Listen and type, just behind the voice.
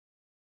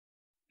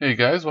Hey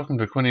guys, welcome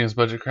to Quinian's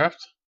Budgetcraft.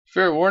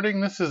 Fair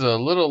warning, this is a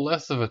little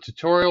less of a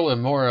tutorial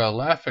and more a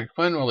laugh at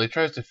Quinn while he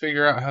tries to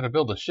figure out how to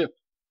build a ship.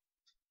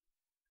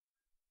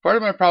 Part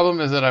of my problem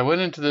is that I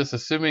went into this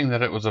assuming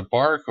that it was a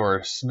bark or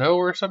a snow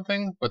or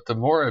something, but the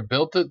more I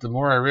built it, the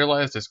more I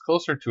realized it's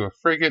closer to a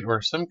frigate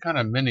or some kind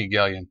of mini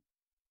galleon.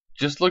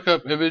 Just look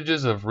up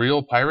images of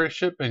real pirate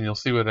ship and you'll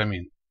see what I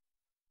mean.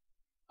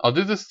 I'll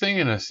do this thing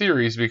in a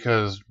series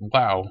because,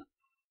 wow.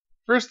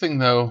 First thing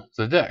though,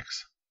 the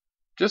decks.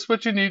 Just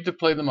what you need to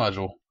play the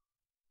module.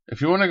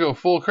 If you want to go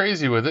full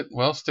crazy with it,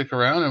 well, stick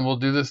around and we'll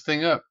do this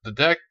thing up. The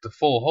deck, the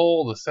full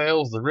hull, the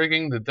sails, the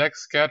rigging, the deck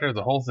scatter,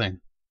 the whole thing.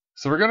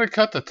 So we're going to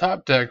cut the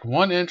top deck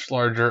 1 inch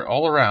larger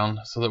all around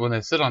so that when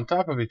they sit on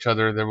top of each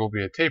other there will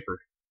be a taper.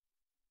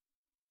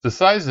 The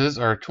sizes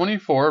are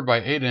 24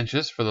 by 8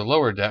 inches for the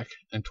lower deck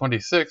and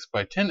 26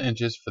 by 10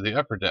 inches for the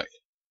upper deck.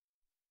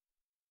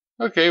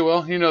 Okay,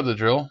 well, you know the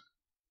drill.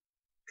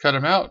 Cut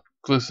them out,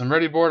 glue some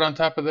ready board on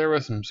top of there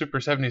with some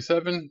Super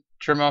 77,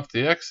 trim off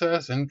the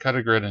excess, and cut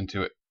a grid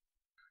into it.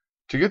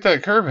 To get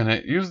that curve in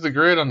it, use the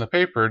grid on the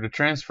paper to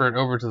transfer it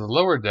over to the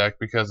lower deck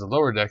because the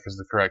lower deck is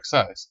the correct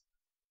size.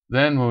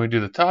 Then when we do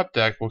the top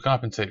deck, we'll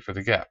compensate for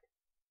the gap.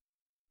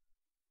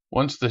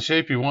 Once the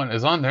shape you want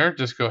is on there,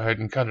 just go ahead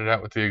and cut it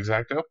out with the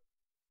X-Acto.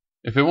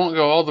 If it won't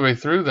go all the way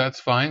through,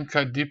 that's fine.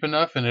 Cut deep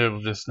enough and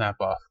it'll just snap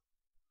off.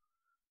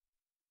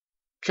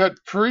 Cut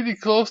pretty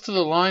close to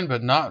the line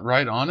but not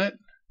right on it.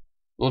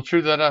 We'll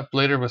true that up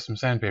later with some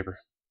sandpaper.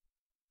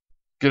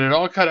 Get it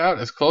all cut out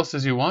as close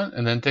as you want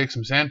and then take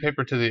some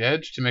sandpaper to the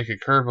edge to make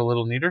it curve a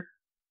little neater.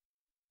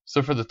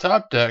 So for the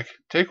top deck,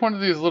 take one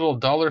of these little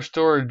dollar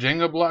store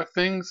Jenga block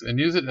things and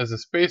use it as a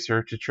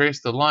spacer to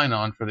trace the line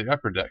on for the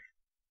upper deck.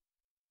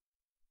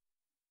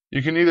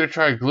 You can either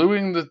try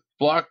gluing the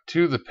block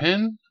to the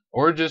pin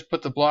or just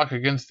put the block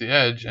against the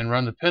edge and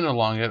run the pin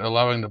along it,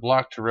 allowing the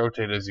block to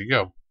rotate as you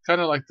go, kind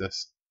of like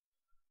this.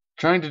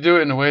 Trying to do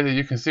it in a way that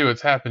you can see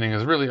what's happening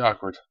is really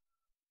awkward.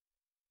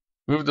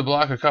 Move the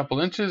block a couple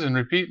inches and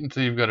repeat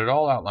until you've got it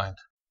all outlined.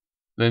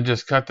 Then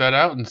just cut that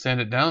out and sand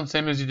it down,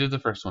 same as you did the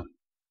first one.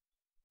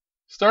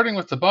 Starting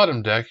with the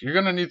bottom deck, you're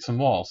going to need some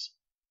walls.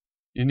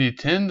 You need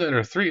 10 that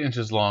are 3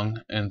 inches long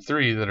and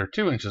 3 that are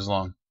 2 inches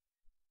long.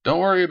 Don't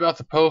worry about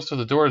the posts or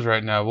the doors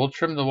right now, we'll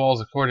trim the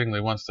walls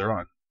accordingly once they're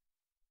on.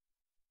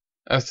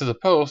 As to the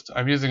post,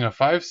 I'm using a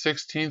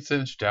 5/16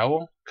 inch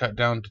dowel cut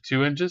down to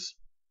 2 inches.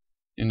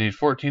 You need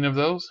 14 of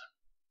those.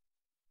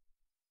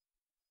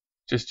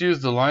 Just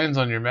use the lines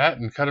on your mat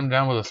and cut them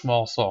down with a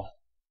small saw.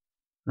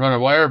 Run a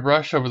wire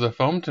brush over the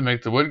foam to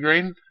make the wood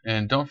grain,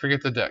 and don't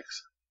forget the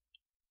decks.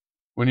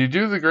 When you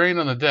do the grain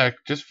on the deck,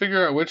 just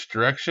figure out which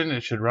direction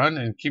it should run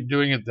and keep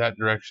doing it that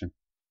direction.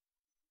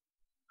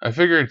 I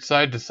figured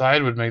side to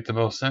side would make the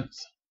most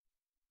sense.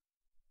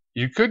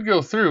 You could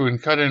go through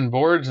and cut in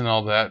boards and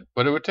all that,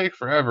 but it would take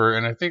forever,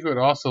 and I think it would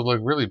also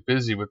look really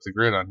busy with the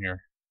grid on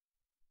here.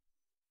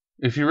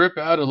 If you rip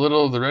out a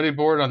little of the ready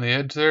board on the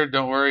edge there,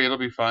 don't worry, it'll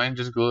be fine,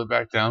 just glue it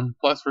back down.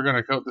 Plus we're going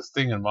to coat this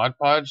thing in Mod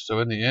Podge, so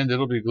in the end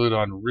it'll be glued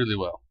on really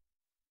well.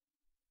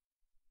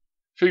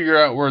 Figure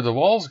out where the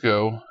walls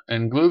go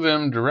and glue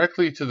them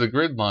directly to the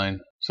grid line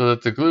so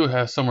that the glue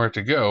has somewhere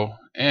to go,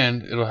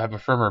 and it'll have a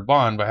firmer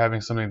bond by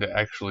having something to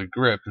actually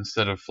grip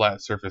instead of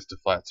flat surface to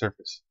flat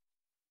surface.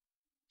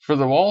 For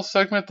the wall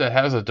segment that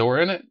has a door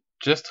in it,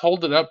 just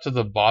hold it up to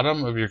the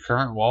bottom of your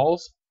current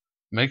walls,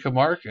 make a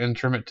mark, and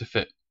trim it to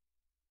fit.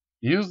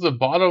 Use the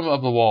bottom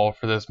of the wall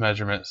for this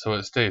measurement so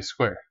it stays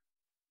square.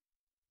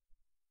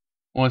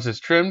 Once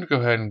it's trimmed, go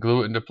ahead and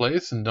glue it into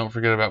place, and don't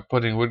forget about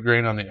putting wood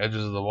grain on the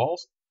edges of the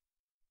walls.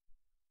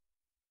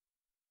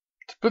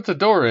 To put the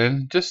door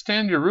in, just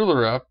stand your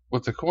ruler up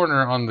with the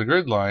corner on the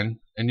grid line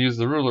and use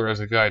the ruler as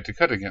a guide to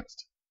cut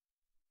against.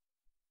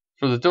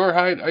 For the door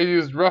height, I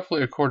used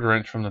roughly 1/4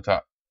 inch from the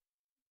top.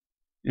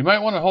 You might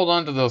want to hold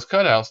on to those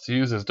cutouts to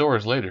use as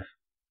doors later.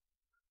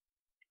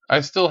 I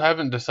still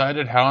haven't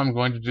decided how I'm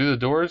going to do the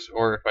doors,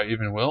 or if I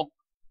even will.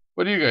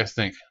 What do you guys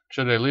think?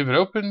 Should I leave it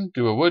open,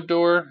 do a wood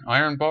door,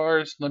 iron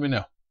bars? Let me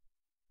know.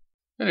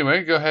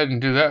 Anyway, go ahead and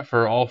do that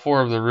for all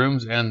 4 of the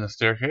rooms and the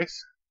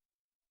staircase.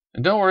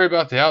 And don't worry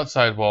about the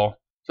outside wall,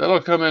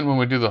 that'll come in when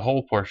we do the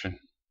whole portion.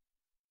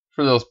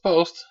 For those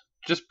posts,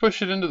 just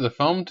push it into the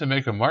foam to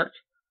make a mark.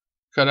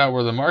 Cut out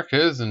where the mark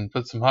is and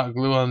put some hot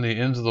glue on the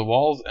ends of the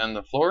walls and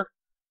the floor.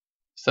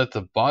 Set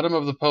the bottom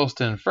of the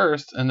post in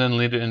first and then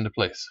lead it into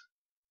place.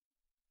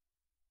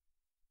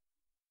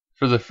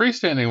 For the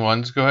freestanding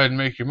ones, go ahead and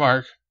make your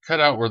mark, cut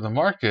out where the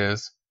mark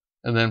is,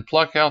 and then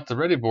pluck out the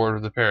ready board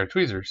with a pair of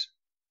tweezers.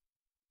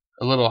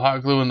 A little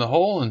hot glue in the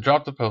hole and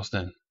drop the post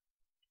in.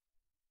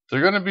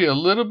 They're going to be a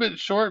little bit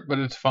short, but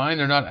it's fine.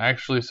 They're not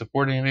actually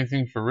supporting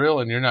anything for real,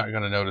 and you're not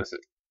going to notice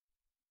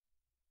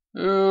it.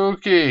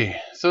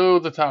 Okay, so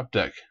the top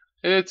deck.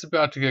 It's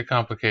about to get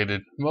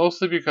complicated,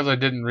 mostly because I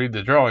didn't read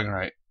the drawing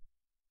right.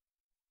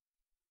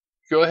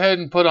 Go ahead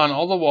and put on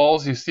all the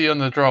walls you see on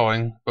the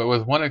drawing, but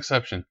with one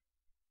exception.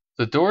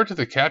 The door to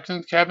the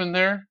captain's cabin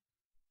there,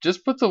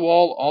 just put the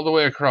wall all the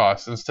way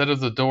across instead of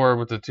the door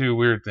with the 2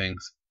 weird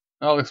things.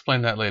 I'll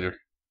explain that later.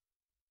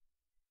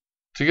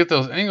 To get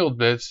those angled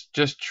bits,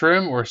 just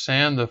trim or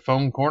sand the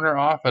foam corner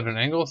off at an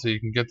angle so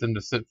you can get them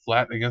to sit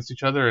flat against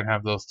each other and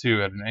have those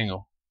two at an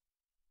angle.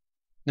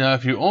 Now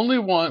if you only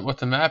want what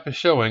the map is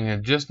showing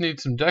and just need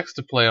some decks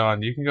to play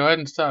on, you can go ahead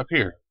and stop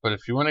here, but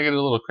if you want to get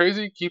a little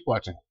crazy, keep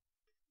watching.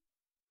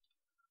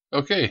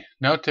 Okay,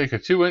 now take a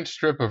 2-inch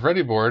strip of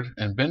ready board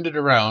and bend it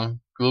around,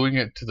 gluing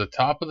it to the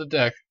top of the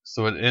deck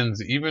so it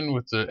ends even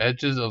with the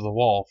edges of the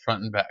wall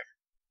front and back.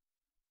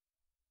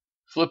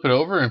 Flip it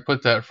over and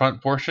put that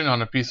front portion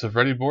on a piece of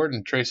ready board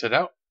and trace it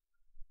out.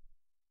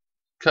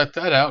 Cut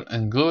that out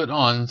and glue it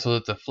on so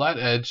that the flat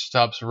edge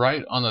stops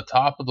right on the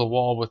top of the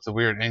wall with the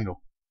weird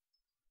angle.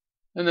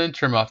 And then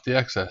trim off the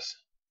excess.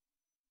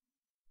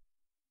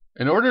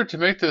 In order to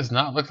make this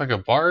not look like a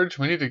barge,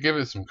 we need to give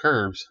it some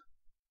curves.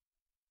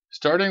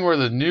 Starting where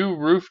the new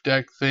roof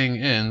deck thing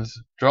ends,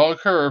 draw a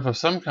curve of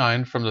some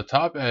kind from the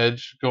top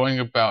edge going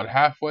about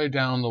halfway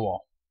down the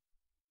wall.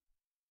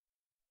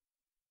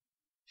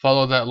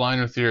 Follow that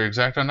line with your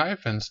X-Acto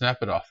knife and snap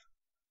it off.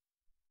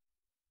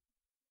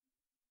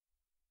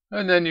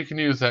 And then you can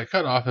use that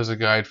cutoff as a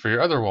guide for your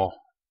other wall.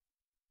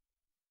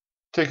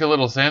 Take a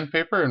little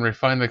sandpaper and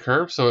refine the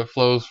curve so it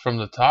flows from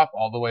the top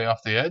all the way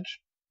off the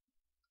edge.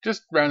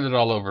 Just round it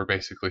all over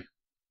basically.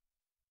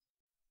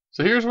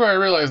 So here's where I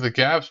realized the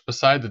gaps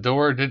beside the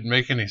door didn't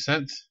make any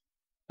sense.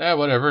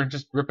 Whatever,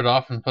 just rip it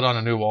off and put on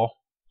a new wall.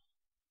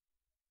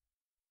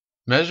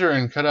 Measure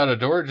and cut out a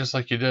door just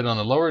like you did on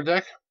the lower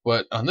deck,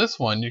 but on this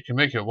one you can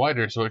make it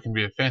wider so it can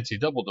be a fancy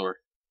double door.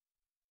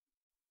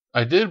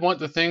 I did want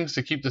the things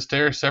to keep the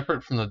stairs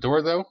separate from the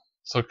door though,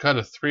 so cut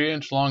a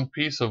 3-inch long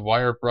piece of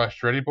wire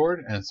brushed ready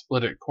board and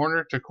split it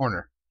corner to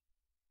corner.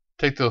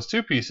 Take those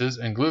two pieces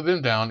and glue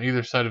them down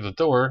either side of the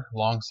door,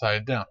 long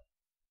side down.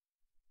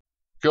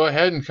 Go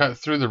ahead and cut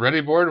through the ready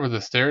board where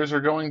the stairs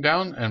are going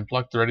down and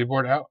pluck the ready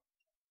board out.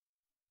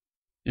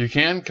 You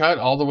can cut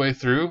all the way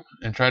through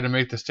and try to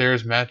make the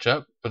stairs match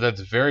up, but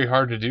that's very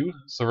hard to do,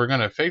 so we're going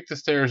to fake the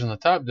stairs on the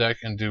top deck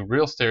and do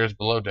real stairs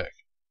below deck.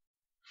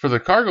 For the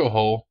cargo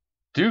hole,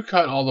 do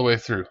cut all the way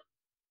through.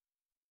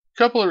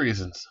 Couple of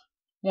reasons.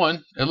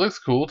 1, it looks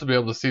cool to be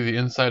able to see the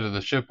inside of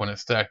the ship when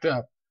it's stacked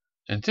up,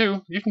 and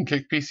 2, you can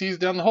kick PCs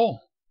down the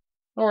hole.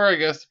 Or I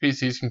guess the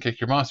PCs can kick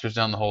your monsters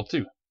down the hole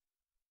too.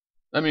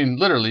 I mean,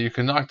 literally, you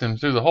can knock them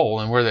through the hole,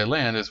 and where they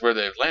land is where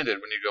they've landed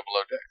when you go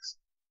below decks.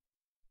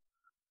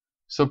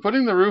 So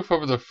putting the roof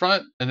over the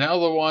front, and now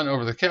the one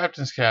over the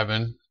captain's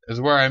cabin,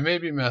 is where I may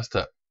be messed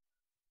up.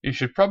 You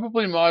should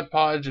probably Mod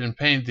Podge and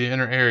paint the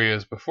inner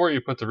areas before you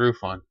put the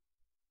roof on.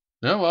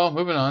 Oh well,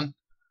 moving on.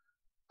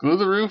 Glue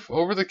the roof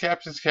over the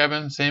captain's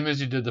cabin, same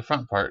as you did the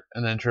front part,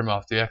 and then trim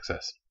off the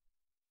excess.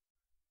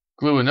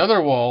 Glue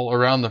another wall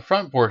around the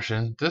front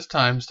portion, this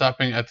time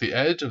stopping at the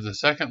edge of the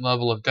second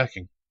level of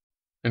decking.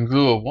 And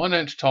glue a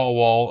 1-inch tall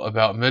wall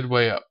about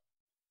midway up.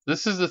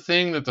 This is the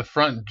thing that the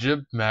front jib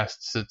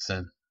mast sits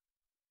in.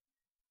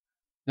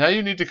 Now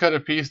you need to cut a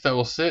piece that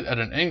will sit at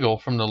an angle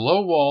from the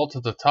low wall to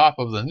the top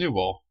of the new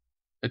wall.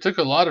 It took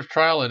a lot of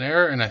trial and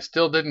error and I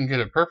still didn't get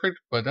it perfect,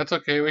 but that's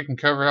okay, we can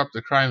cover up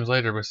the crimes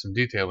later with some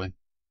detailing.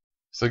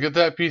 So get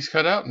that piece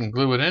cut out and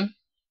glue it in.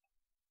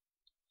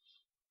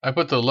 I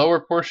put the lower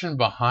portion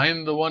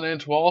behind the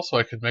 1-inch wall so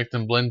I could make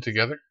them blend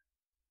together.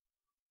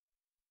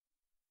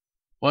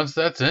 Once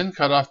that's in,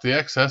 cut off the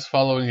excess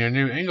following your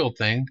new angled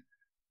thing,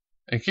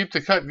 and keep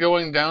the cut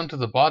going down to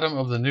the bottom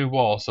of the new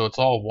wall so it's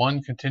all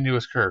one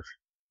continuous curve.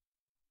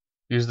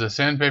 Use the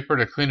sandpaper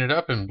to clean it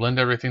up and blend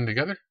everything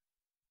together.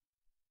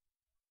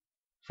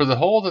 For the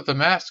hole that the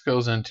mast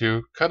goes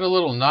into, cut a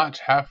little notch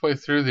halfway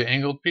through the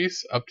angled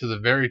piece up to the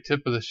very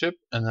tip of the ship,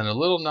 and then a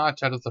little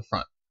notch out at the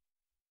front.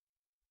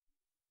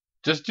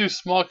 Just do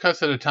small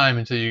cuts at a time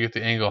until you get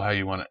the angle how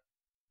you want it.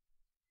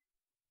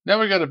 Now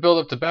we got to build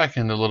up the back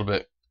end a little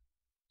bit.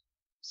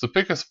 So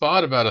pick a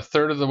spot about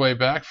 1/3 of the way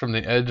back from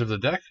the edge of the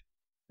deck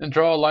and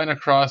draw a line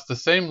across the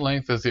same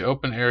length as the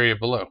open area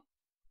below.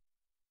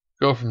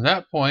 Go from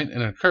that point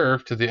in a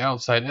curve to the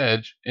outside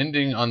edge,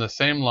 ending on the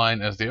same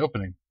line as the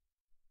opening.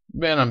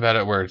 Man, I'm bad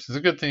at words. It's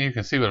a good thing you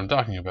can see what I'm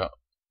talking about.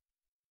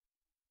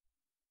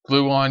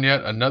 Glue on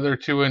yet another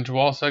 2-inch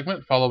wall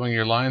segment following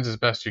your lines as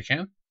best you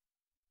can.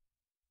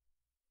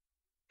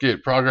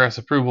 Get progress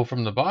approval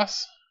from the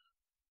boss.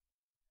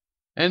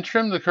 And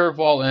trim the curved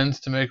wall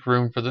ends to make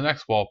room for the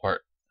next wall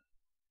part.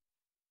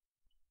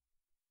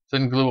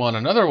 Then glue on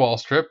another wall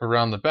strip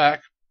around the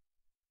back,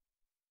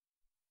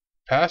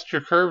 past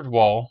your curved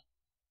wall,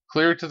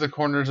 clear to the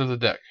corners of the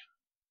deck.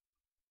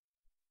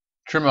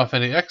 Trim off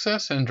any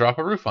excess and drop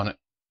a roof on it.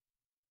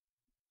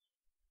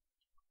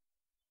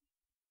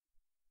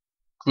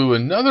 Glue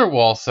another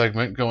wall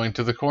segment going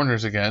to the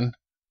corners again.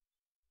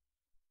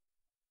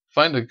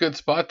 Find a good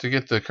spot to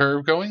get the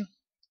curve going.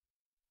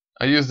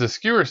 I used the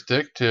skewer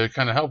stick to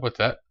kind of help with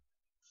that.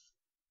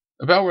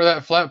 About where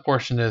that flat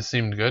portion is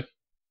seemed good.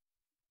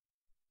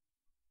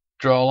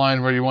 Draw a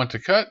line where you want to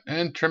cut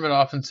and trim it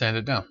off and sand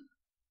it down.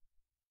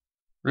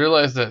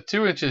 Realize that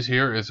 2 inches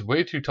here is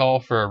way too tall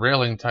for a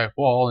railing type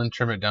wall and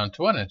trim it down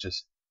to 1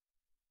 inches.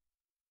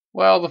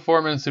 While the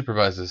foreman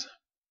supervises.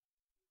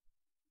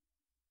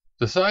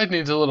 The side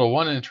needs a little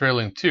 1-inch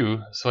railing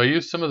too, so I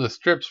used some of the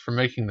strips for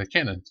making the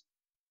cannons.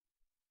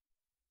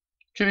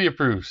 Kitty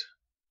approves.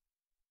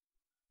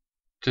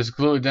 Just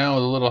glue it down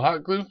with a little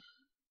hot glue.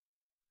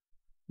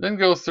 Then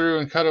go through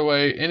and cut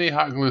away any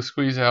hot glue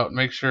squeeze out.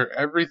 Make sure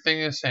everything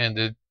is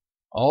sanded.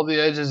 All the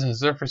edges and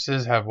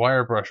surfaces have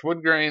wire brush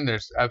wood grain.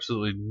 There's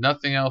absolutely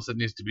nothing else that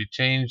needs to be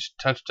changed,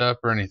 touched up,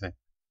 or anything.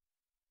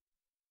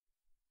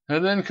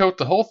 And then coat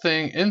the whole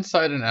thing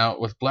inside and out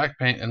with black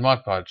paint and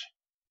Mod Podge.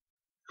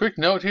 Quick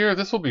note here,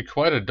 this will be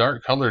quite a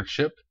dark colored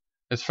ship.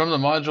 It's from the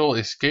module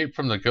Escape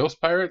from the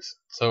Ghost Pirates,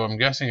 so I'm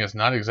guessing it's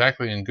not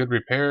exactly in good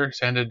repair,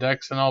 sanded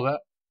decks and all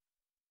that.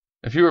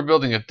 If you were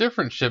building a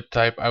different ship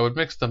type, I would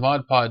mix the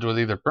Mod Podge with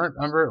either burnt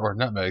umber or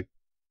nutmeg.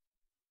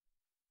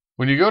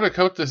 When you go to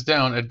coat this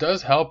down, it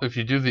does help if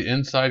you do the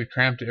inside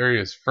cramped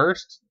areas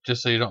first,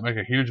 just so you don't make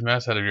a huge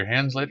mess out of your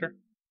hands later.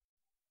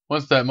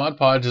 Once that Mod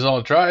Podge is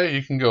all dry,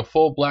 you can go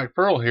full black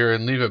pearl here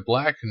and leave it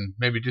black and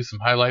maybe do some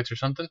highlights or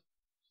something.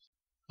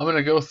 I'm going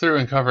to go through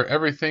and cover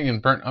everything in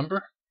burnt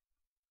umber.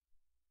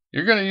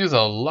 You're going to use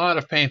a lot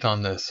of paint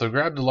on this, so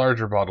grab the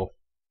larger bottle.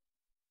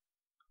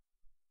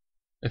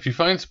 If you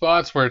find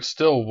spots where it's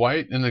still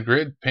white in the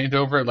grid, paint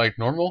over it like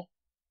normal.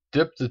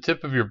 Dip the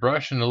tip of your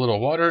brush in a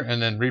little water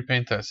and then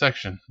repaint that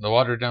section. The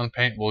watered down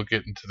paint will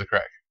get into the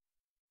crack.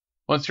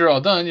 Once you're all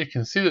done, you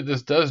can see that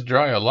this does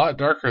dry a lot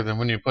darker than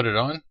when you put it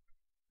on,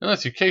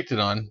 unless you caked it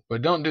on,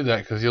 but don't do that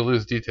because you'll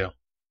lose detail.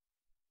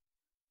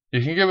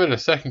 You can give it a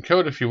second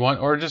coat if you want,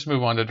 or just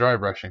move on to dry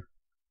brushing.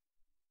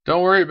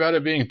 Don't worry about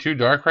it being too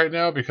dark right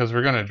now because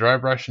we're going to dry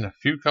brush in a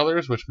few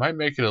colors, which might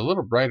make it a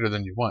little brighter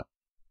than you want.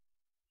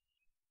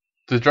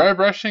 The dry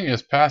brushing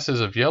is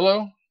passes of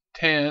yellow,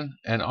 tan,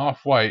 and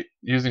off-white,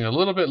 using a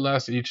little bit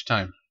less each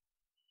time.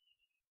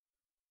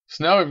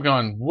 So now we've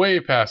gone way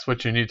past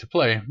what you need to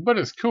play, but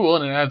it's cool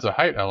and it adds a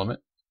height element.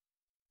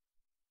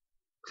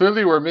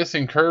 Clearly we're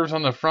missing curves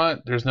on the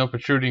front, there's no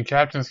protruding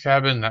captain's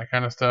cabin, that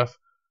kind of stuff.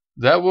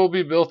 That will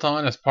be built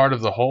on as part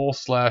of the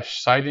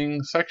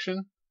hull/siding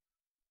section.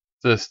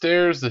 The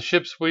stairs, the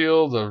ship's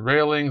wheel, the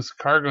railings,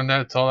 cargo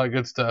nets, all that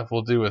good stuff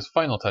we'll do as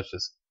final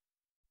touches.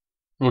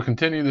 We'll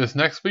continue this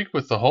next week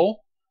with the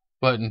hull,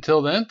 but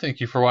until then, thank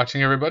you for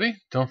watching everybody.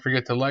 Don't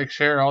forget to like,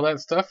 share, all that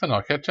stuff, and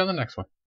I'll catch you on the next one.